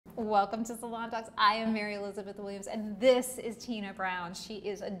Welcome to Salon Talks. I am Mary Elizabeth Williams, and this is Tina Brown. She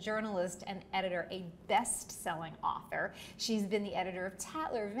is a journalist and editor, a best-selling author. She's been the editor of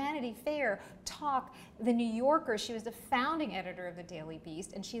Tatler, Vanity Fair, Talk, The New Yorker. She was the founding editor of the Daily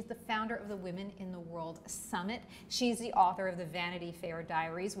Beast, and she's the founder of the Women in the World Summit. She's the author of the Vanity Fair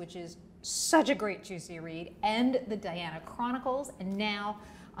Diaries, which is such a great, juicy read, and the Diana Chronicles, and now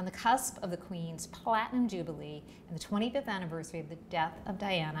on the cusp of the Queen's Platinum Jubilee and the 25th anniversary of the death of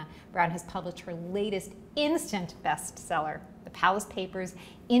Diana, Brown has published her latest instant bestseller, The Palace Papers,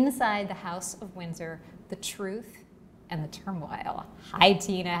 Inside the House of Windsor, The Truth and the Turmoil. Hi,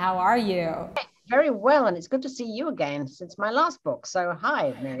 Tina, how are you? Very well, and it's good to see you again since my last book. So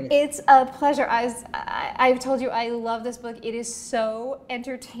hi, Mary. It's a pleasure. I've told you I love this book. It is so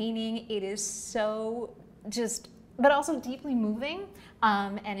entertaining. It is so but also deeply moving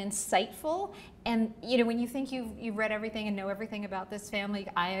and insightful. And you know, when you think you've read everything and know everything about this family,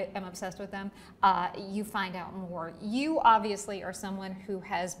 I am obsessed with them, you find out more. You obviously are someone who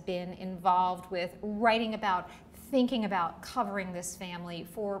has been involved with writing about, thinking about, covering this family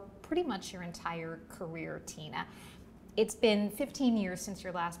for pretty much your entire career, Tina. It's been 15 years since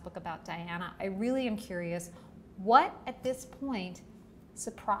your last book about Diana. I really am curious, what at this point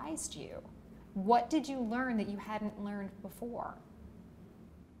surprised you? What did you learn that you hadn't learned before?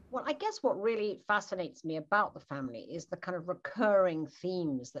 Well, I guess what really fascinates me about the family is the kind of recurring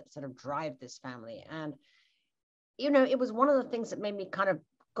themes that sort of drive this family. And, you know, it was one of the things that made me kind of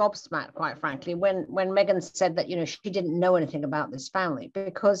gobsmacked, quite frankly, when Meghan said that, you know, she didn't know anything about this family,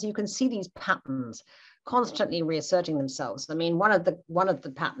 because you can see these patterns constantly reasserting themselves. I mean, one of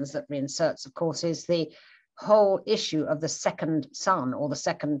the patterns that reinserts, of course, is the whole issue of the second son or the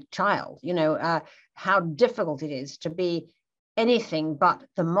second child, you know, how difficult it is to be anything but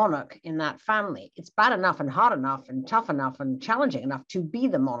the monarch in that family. It's bad enough and hard enough and tough enough and challenging enough to be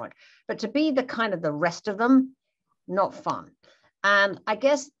the monarch, but to be the kind of the rest of them, not fun. And I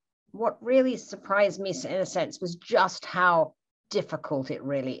guess what really surprised me in a sense was just how difficult it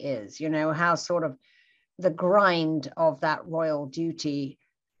really is, you know, how sort of the grind of that royal duty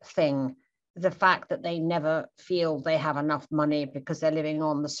thing, the fact that they never feel they have enough money because they're living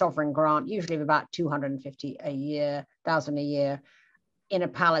on the sovereign grant, usually of about 250,000 a year in a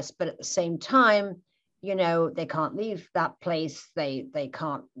palace. But at the same time, you know, they can't leave that place. They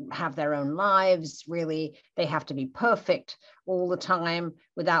can't have their own lives, really. They have to be perfect all the time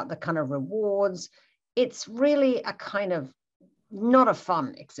without the kind of rewards. It's really a kind of not a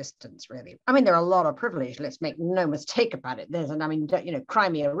fun existence, really. I mean, there are a lot of privilege, let's make no mistake about it. Cry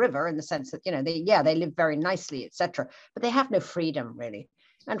me a river, in the sense that, you know, they live very nicely, etc. But they have no freedom, really.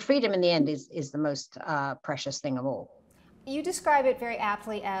 And freedom in the end is the most precious thing of all. You describe it very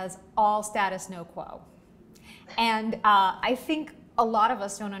aptly as all status, no quo. And I think a lot of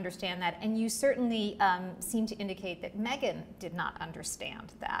us don't understand that, and you certainly seem to indicate that Meghan did not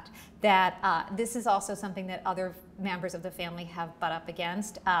understand that. This is also something that other members of the family have butt up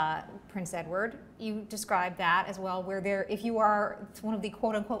against. Prince Edward, you describe that as well, where if you are one of the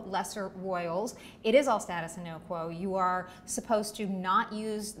quote-unquote lesser royals, it is all status and no quo. You are supposed to not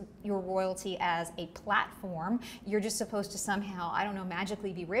use your royalty as a platform. You're just supposed to somehow, I don't know,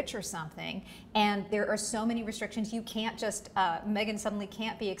 magically be rich or something. And there are so many restrictions. You can't just, Meghan suddenly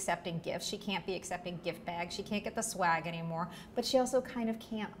can't be accepting gifts. She can't be accepting gift bags. She can't get the swag anymore. But she also kind of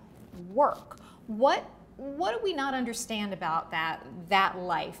can't work. What do we not understand about that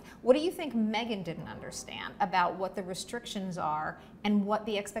life? What do you think Meghan didn't understand about what the restrictions are and what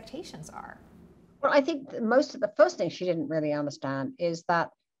the expectations are? Well, I think the first thing she didn't really understand is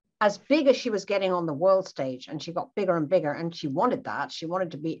that as big as she was getting on the world stage, and she got bigger and bigger, and she wanted that, she wanted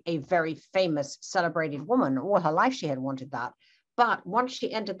to be a very famous, celebrated woman. All her life she had wanted that. But once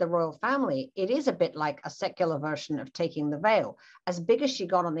she entered the royal family, it is a bit like a secular version of taking the veil. As big as she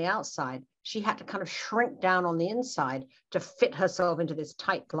got on the outside, she had to kind of shrink down on the inside to fit herself into this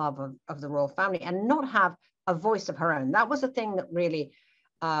tight glove of the royal family and not have a voice of her own. That was the thing that really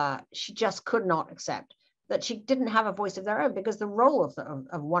she just could not accept, that she didn't have a voice of their own, because the role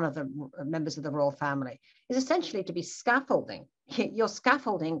of one of the members of the royal family is essentially to be scaffolding. You're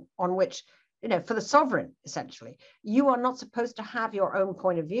scaffolding on which, you know, for the sovereign, essentially. You are not supposed to have your own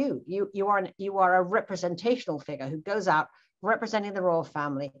point of view. You are a representational figure who goes out representing the royal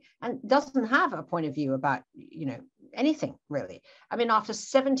family and doesn't have a point of view about, you know, anything really. I mean, after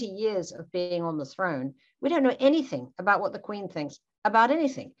 70 years of being on the throne, we don't know anything about what the Queen thinks about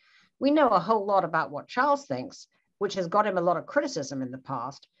anything. We know a whole lot about what Charles thinks, which has got him a lot of criticism in the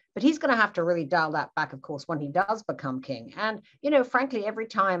past, but he's going to have to really dial that back, of course, when he does become king. And, you know, frankly, every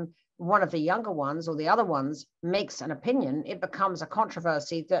time one of the younger ones or the other ones makes an opinion, it becomes a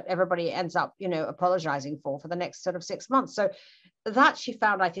controversy that everybody ends up, apologizing for the next sort of 6 months. So that she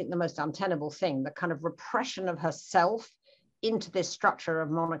found, I think, the most untenable thing, the kind of repression of herself into this structure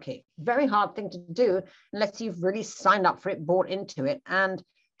of monarchy. Very hard thing to do unless you've really signed up for it, bought into it, and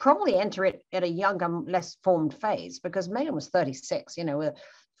probably enter it at a younger, less formed phase, because Meghan was 36, with a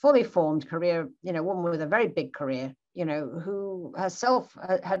fully formed career, woman with a very big career, who herself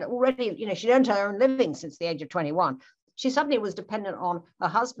had already, she'd earned her own living since the age of 21. She suddenly was dependent on her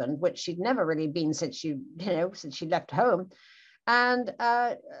husband, which she'd never really been since she left home. And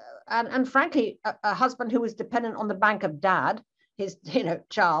frankly, a husband who was dependent on the bank of dad, his,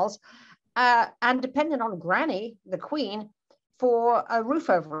 Charles, and dependent on Granny, the Queen, for a roof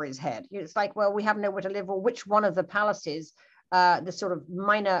over his head. It's like, well, we have nowhere to live, or which one of the palaces, the sort of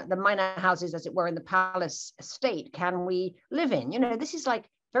minor houses, as it were, in the palace estate can we live in? This is like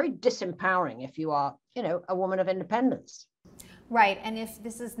very disempowering if you are, a woman of independence. Right, and if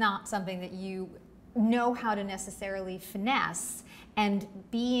this is not something that you know how to necessarily finesse, and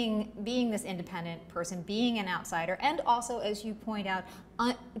being this independent person, being an outsider, and also, as you point out,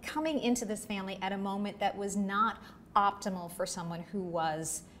 coming into this family at a moment that was not optimal for someone who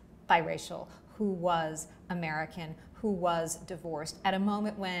was biracial, who was American, who was divorced, at a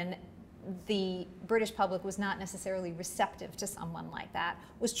moment when the British public was not necessarily receptive to someone like that,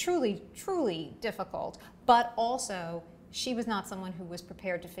 was truly, truly difficult. But also, she was not someone who was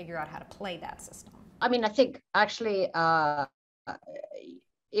prepared to figure out how to play that system. I mean, I think actually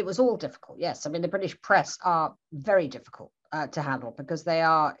it was all difficult. Yes. I mean, the British press are very difficult to handle because they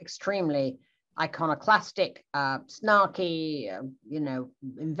are extremely iconoclastic, snarky,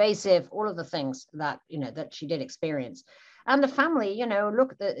 invasive, all of the things that, that she did experience. And the family,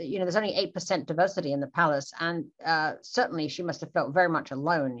 look, there's only 8% diversity in the palace. And certainly she must have felt very much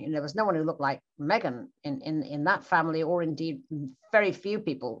alone. There was no one who looked like Meghan in that family, or indeed very few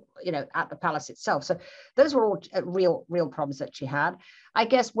people, at the palace itself. So those were all real problems that she had. I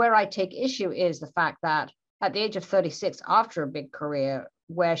guess where I take issue is the fact that at the age of 36, after a big career,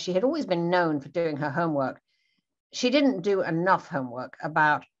 where she had always been known for doing her homework, she didn't do enough homework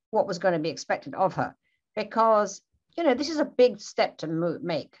about what was going to be expected of her, because this is a big step to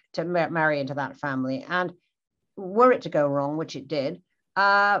make, to marry into that family. And were it to go wrong, which it did,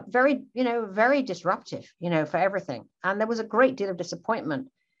 very disruptive, for everything. And there was a great deal of disappointment,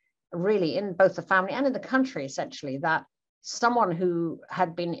 really, in both the family and in the country, essentially, that someone who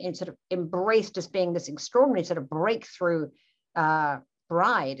had been sort of embraced as being this extraordinary sort of breakthrough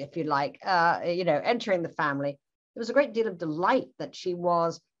bride, if you like, entering the family. There was a great deal of delight that she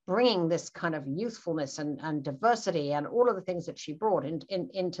was bringing this kind of youthfulness and diversity and all of the things that she brought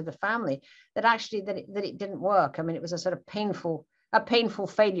into the family, that actually that it didn't work. I mean, it was a sort of painful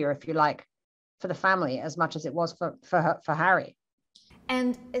failure, if you like, for the family as much as it was for Harry.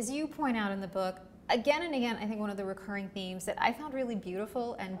 And as you point out in the book, again and again, I think one of the recurring themes that I found really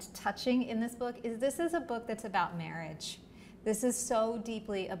beautiful and touching in this book is this is a book that's about marriage. This is so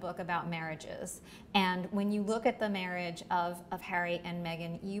deeply a book about marriages. And when you look at the marriage of Harry and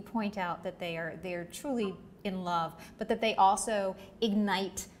Meghan, you point out that they're truly in love, but that they also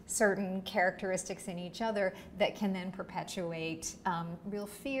ignite certain characteristics in each other that can then perpetuate real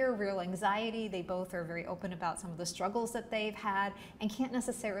fear, real anxiety. They both are very open about some of the struggles that they've had and can't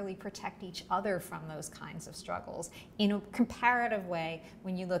necessarily protect each other from those kinds of struggles in a comparative way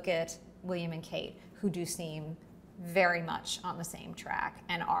when you look at William and Kate, who do seem very much on the same track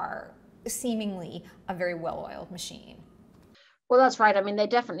and are seemingly a very well-oiled machine. Well, that's right. I mean, they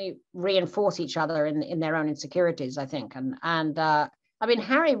definitely reinforce each other in their own insecurities, I think. And I mean,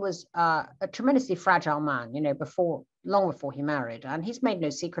 Harry was a tremendously fragile man, long before he married. And he's made no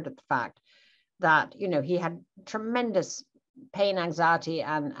secret of the fact that, he had tremendous pain, anxiety,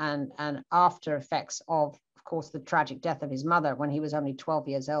 and after effects of course, the tragic death of his mother when he was only 12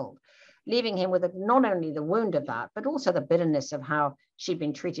 years old, leaving him with not only the wound of that, but also the bitterness of how she'd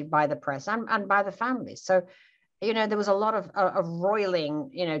been treated by the press and by the family. So, there was a lot of roiling,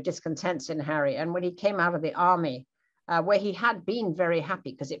 discontents in Harry. And when he came out of the army, where he had been very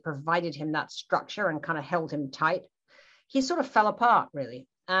happy because it provided him that structure and kind of held him tight, he sort of fell apart, really.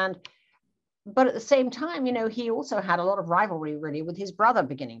 But at the same time, he also had a lot of rivalry, really, with his brother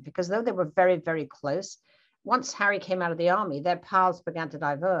beginning, because though they were very, very close, once Harry came out of the army, their paths began to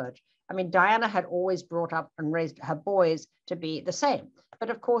diverge. I mean, Diana had always brought up and raised her boys to be the same.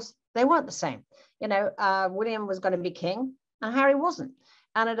 But of course, they weren't the same. William was going to be king and Harry wasn't.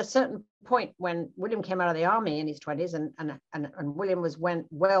 And at a certain point, when William came out of the army in his 20s and William was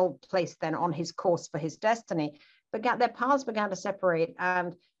well placed then on his course for his destiny, their paths began to separate.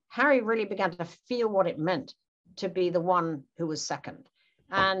 And Harry really began to feel what it meant to be the one who was second.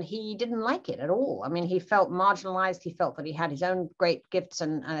 And he didn't like it at all. I mean, he felt marginalized. He felt that he had his own great gifts,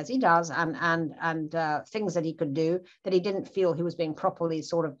 and as he does, and things that he could do that he didn't feel he was being properly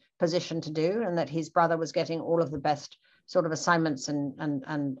sort of positioned to do, and that his brother was getting all of the best sort of assignments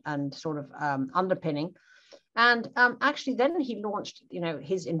and sort of underpinning. And actually, then he launched,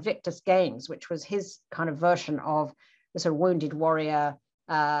 his Invictus Games, which was his kind of version of the sort of wounded warrior,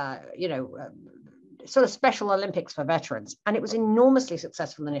 sort of Special Olympics for veterans. And it was an enormously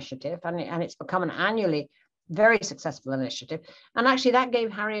successful initiative, and it's become an annually very successful initiative. And actually that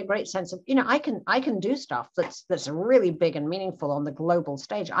gave Harry a great sense of, I can do stuff that's really big and meaningful on the global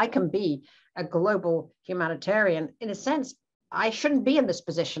stage. I can be a global humanitarian. In a sense, I shouldn't be in this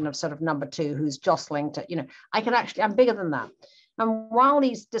position of sort of number two who's jostling to, I'm bigger than that. And while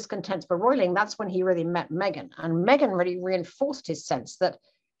these discontents were roiling, that's when he really met Meghan. And Meghan really reinforced his sense that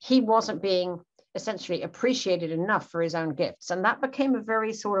he wasn't being essentially appreciated enough for his own gifts. And that became a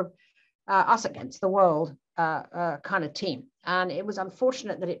very sort of us against the world kind of team. And it was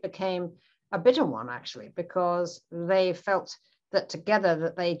unfortunate that it became a bitter one, actually, because they felt that together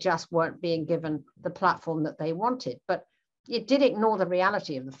that they just weren't being given the platform that they wanted. But it did ignore the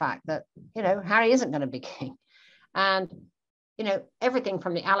reality of the fact that, Harry isn't going to be king. And everything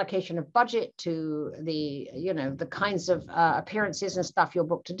from the allocation of budget to the, the kinds of appearances and stuff you're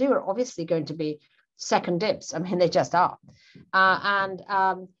booked to do are obviously going to be second dibs. I mean, they just are.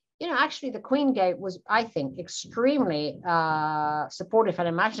 Actually, the Queen was, I think, extremely supportive and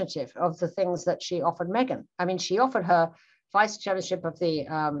imaginative of the things that she offered Meghan. I mean, she offered her vice chairmanship of the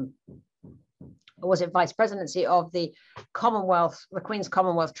vice presidency of the Commonwealth, the Queen's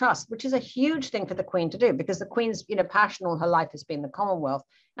Commonwealth Trust, which is a huge thing for the Queen to do, because the Queen's, passion all her life has been the Commonwealth.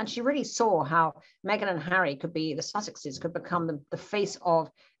 And she really saw how Meghan and Harry could be, the Sussexes could become the face of,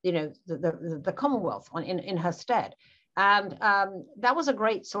 the Commonwealth in her stead. And that was a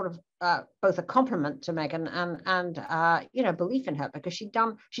great sort of both a compliment to Meghan and belief in her, because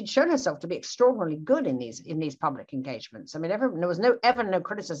she'd shown herself to be extraordinarily good in these public engagements. I mean, there was ever no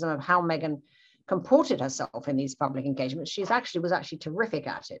criticism of how Meghan comported herself in these public engagements. She was actually terrific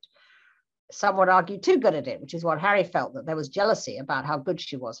at it. Some would argue too good at it, which is what Harry felt, that there was jealousy about how good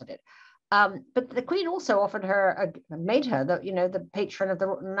she was at it. But the Queen also offered her, made her the patron of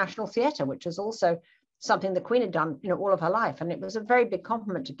the National Theatre, which was also something the Queen had done, all of her life. And it was a very big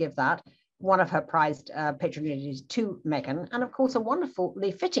compliment to give that, one of her prized patronages, to Meghan, and of course a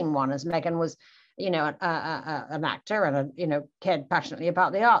wonderfully fitting one, as Meghan was, an actor and cared passionately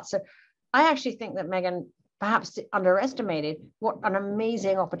about the arts. So I actually think that Meghan perhaps underestimated what an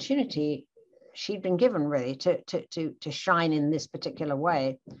amazing opportunity she'd been given, really, to shine in this particular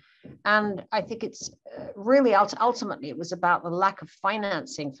way. And I think it's really ultimately it was about the lack of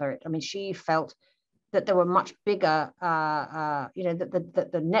financing for it. I mean, she felt that there were much bigger, that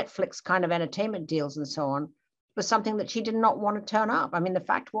the Netflix kind of entertainment deals and so on was something that she did not want to turn up. I mean, the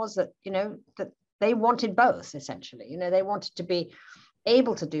fact was that, that they wanted both, essentially. They wanted to be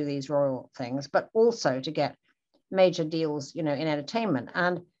able to do these royal things, but also to get major deals, in entertainment.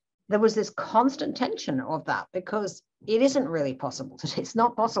 And there was this constant tension of that, because it isn't really possible it's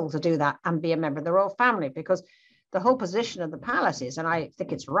not possible to do that and be a member of the royal family, because the whole position of the palace is, and I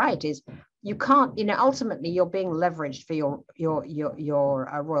think it's right, is you can't, ultimately you're being leveraged for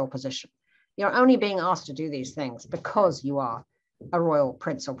your royal position. You're only being asked to do these things because you are a royal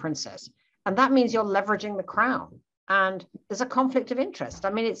prince or princess. And that means you're leveraging the crown. And there's a conflict of interest. I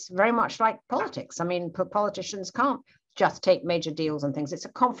mean, it's very much like politics. I mean, politicians can't just take major deals and things. It's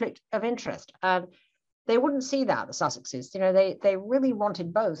a conflict of interest. And they wouldn't see that, the Sussexes. They really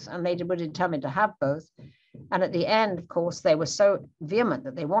wanted both, and they were determined to have both. And at the end, of course, they were so vehement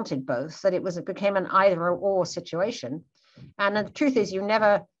that they wanted both that it became an either or situation. And the truth is, you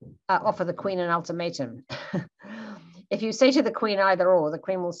never offer the Queen an ultimatum. If you say to the Queen either or, the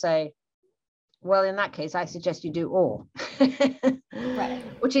Queen will say, well, in that case, I suggest you do all. Right.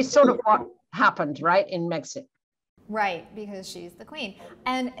 Which is sort of what happened, right, in Mexico. Right, because she's the Queen.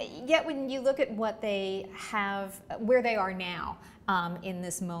 And yet when you look at what they have, where they are now in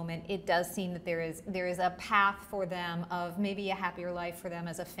this moment, it does seem that there is a path for them of maybe a happier life for them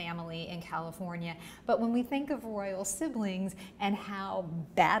as a family in California. But when we think of royal siblings and how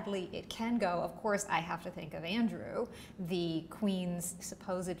badly it can go, of course I have to think of Andrew, the Queen's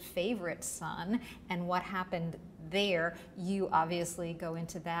supposed favorite son, and what happened there. You obviously go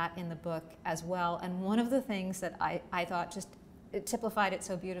into that in the book as well. And one of the things that I thought just it typified it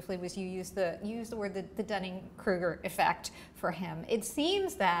so beautifully was you used the word the Dunning-Kruger effect for him. It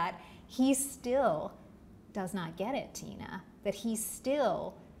seems that he still does not get it, Tina, that he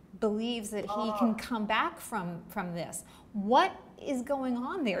still believes that he can come back from this. What is going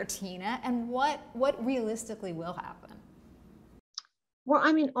on there, Tina, and what realistically will happen? Well,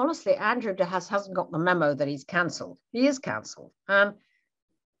 I mean, honestly, Andrew hasn't got the memo that he's cancelled. He is cancelled,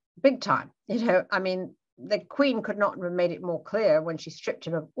 big time. I mean, the Queen could not have made it more clear when she stripped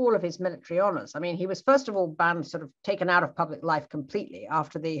him of all of his military honors. I mean, he was first of all banned, sort of taken out of public life completely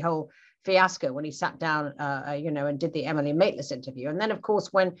after the whole fiasco when he sat down, and did the Emily Maitlis interview. And then, of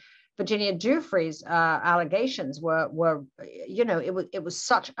course, when Virginia Giuffre's allegations were, it was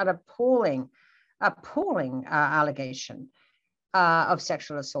such an appalling allegation of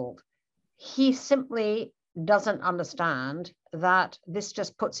sexual assault. He simply doesn't understand that this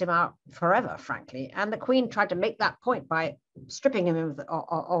just puts him out forever, frankly. And the Queen tried to make that point by stripping him of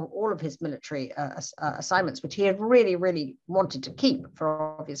all of his military assignments, which he had really, really wanted to keep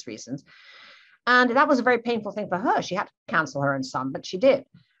for obvious reasons. And that was a very painful thing for her. She had to cancel her own son, but she did.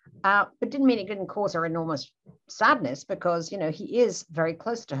 But didn't mean it didn't cause her enormous sadness, because, he is very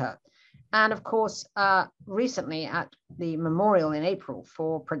close to her. And of course, recently at the memorial in April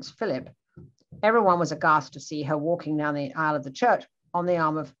for Prince Philip, everyone was aghast to see her walking down the aisle of the church on the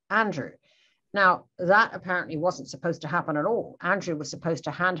arm of Andrew. Now, that apparently wasn't supposed to happen at all. Andrew was supposed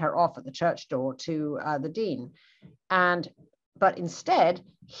to hand her off at the church door to the dean. But instead,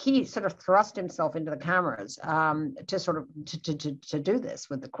 he sort of thrust himself into the cameras to do this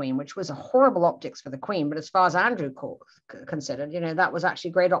with the Queen, which was a horrible optics for the Queen. But as far as Andrew considered, that was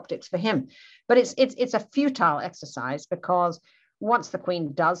actually great optics for him. But it's a futile exercise, because once the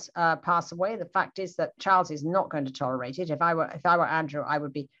Queen does pass away, the fact is that Charles is not going to tolerate it. If I were Andrew, I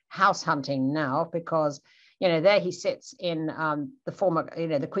would be house hunting now, because there he sits in the former,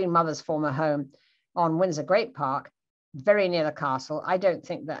 the Queen Mother's former home on Windsor Great Park, very near the castle. I don't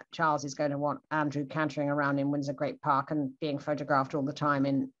think that Charles is going to want Andrew cantering around in Windsor Great Park and being photographed all the time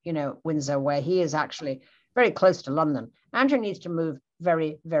in Windsor, where he is actually very close to London. Andrew needs to move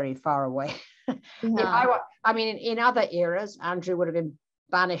very, very far away. Yeah. In other eras, Andrew would have been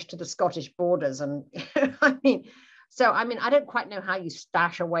banished to the Scottish borders. And I don't quite know how you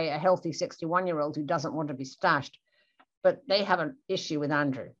stash away a healthy 61-year-old who doesn't want to be stashed, but they have an issue with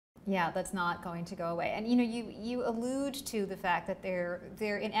Andrew. Yeah, that's not going to go away. And you allude to the fact that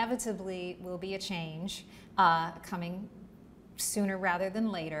there inevitably will be a change coming sooner rather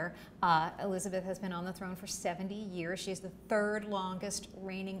than later. Elizabeth has been on the throne for 70 years. She's the third longest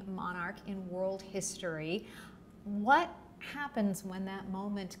reigning monarch in world history. What happens when that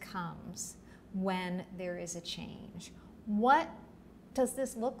moment comes, when there is a change? What does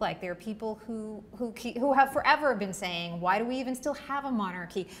this look like? There are people who have forever been saying, why do we even still have a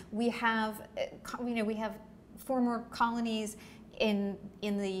monarchy? We have former colonies in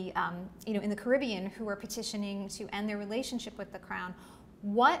the Caribbean who are petitioning to end their relationship with the crown.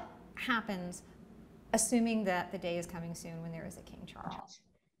 What happens, assuming that the day is coming soon when there is a King Charles?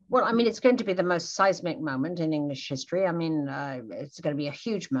 Well, it's going to be the most seismic moment in English history. It's going to be a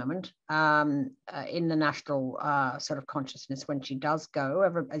huge moment in the national sort of consciousness when she does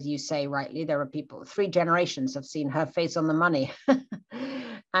go. As you say rightly, there are people, 3 generations have seen her face on the money,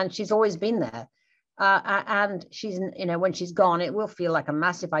 and she's always been there. And she's, when she's gone, it will feel like a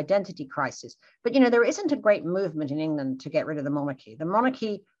massive identity crisis. But, there isn't a great movement in England to get rid of the monarchy. The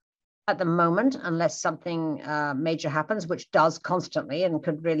monarchy at the moment, unless something major happens, which does constantly and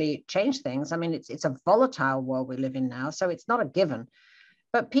could really change things. It's a volatile world we live in now, so it's not a given.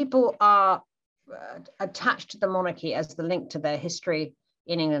 But people are attached to the monarchy as the link to their history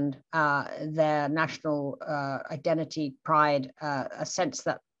in England, their national identity, pride, a sense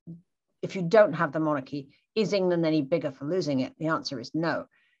that if you don't have the monarchy, is England any bigger for losing it? The answer is no.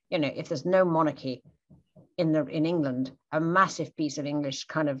 If there's no monarchy in England, a massive piece of English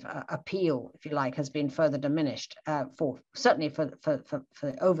kind of appeal, if you like, has been further diminished certainly for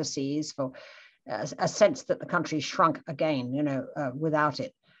overseas, for a sense that the country shrunk again, without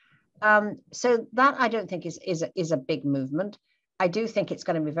it. So that I don't think is a big movement. I do think it's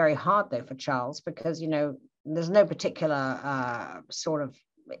going to be very hard though for Charles, because there's no particular sort of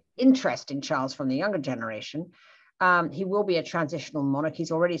interest in Charles from the younger generation. He will be a transitional monarch.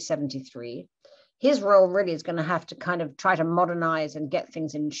 He's already 73. His role really is going to have to kind of try to modernize and get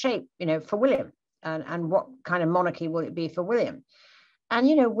things in shape, for William. And what kind of monarchy will it be for William? And,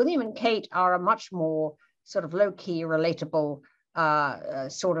 William and Kate are a much more sort of low-key, relatable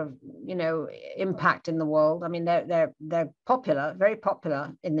sort of, impact in the world. They're popular, very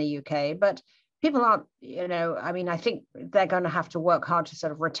popular in the UK, but people aren't, I think they're going to have to work hard to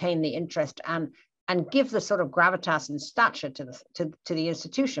sort of retain the interest and and give the sort of gravitas and stature to the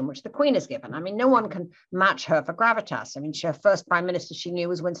institution, which the Queen has given. I mean, no one can match her for gravitas. I mean, her first prime minister she knew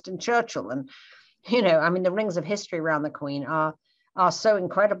was Winston Churchill. And, I mean, the rings of history around the Queen are so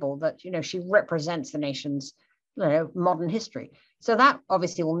incredible that, she represents the nation's, modern history. So that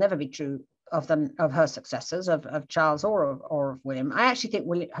obviously will never be true of her successors, of Charles or of William. I actually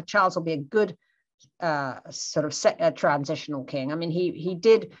think Charles will be a good sort of transitional king. I mean, he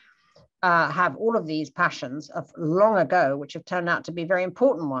did have all of these passions of long ago, which have turned out to be very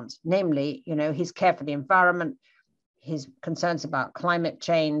important ones, namely, his care for the environment, his concerns about climate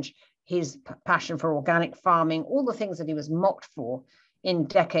change, his passion for organic farming, all the things that he was mocked for in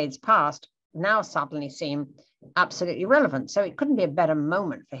decades past now suddenly seem absolutely relevant. So it couldn't be a better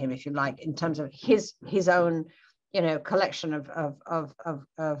moment for him, if you like, in terms of his own, collection of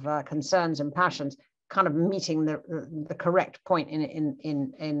concerns and passions, kind of meeting the correct point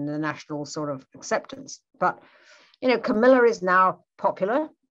in the national sort of acceptance. But Camilla is now popular.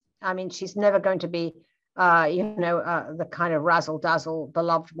 I mean, she's never going to be the kind of razzle dazzle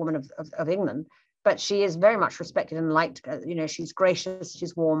beloved woman of England, but she is very much respected and liked. She's gracious,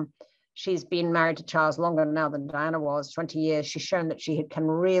 she's warm. She's been married to Charles longer now than Diana was, 20 years. She's shown that she can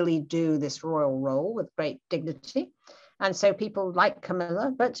really do this royal role with great dignity. And so people like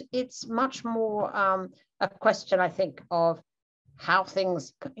Camilla, but it's much more a question, I think, of how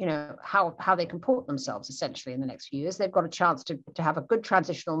things, how they comport themselves essentially in the next few years. They've got a chance to have a good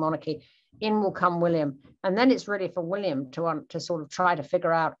transitional monarchy. In will come William. And then it's really for William to sort of try to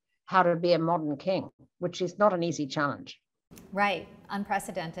figure out how to be a modern king, which is not an easy challenge. Right,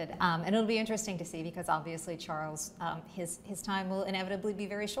 unprecedented, and it'll be interesting to see, because obviously Charles, his time will inevitably be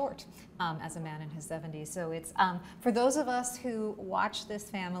very short as a man in his 70s. So it's for those of us who watch this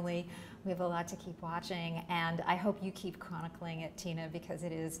family, we have a lot to keep watching, and I hope you keep chronicling it, Tina, because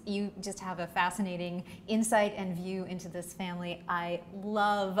you just have a fascinating insight and view into this family. I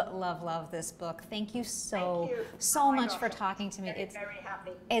love, love, love this book. Thank you so much for talking to me. It's very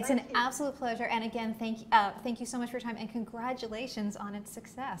happy. It's an absolute pleasure, and again, thank you so much for your time, and congratulations on its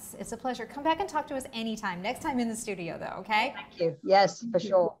success. It's a pleasure. Come back and talk to us anytime. Next time in the studio, though. Okay? Thank you. Yes, for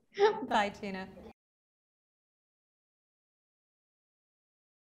sure. Bye, Tina.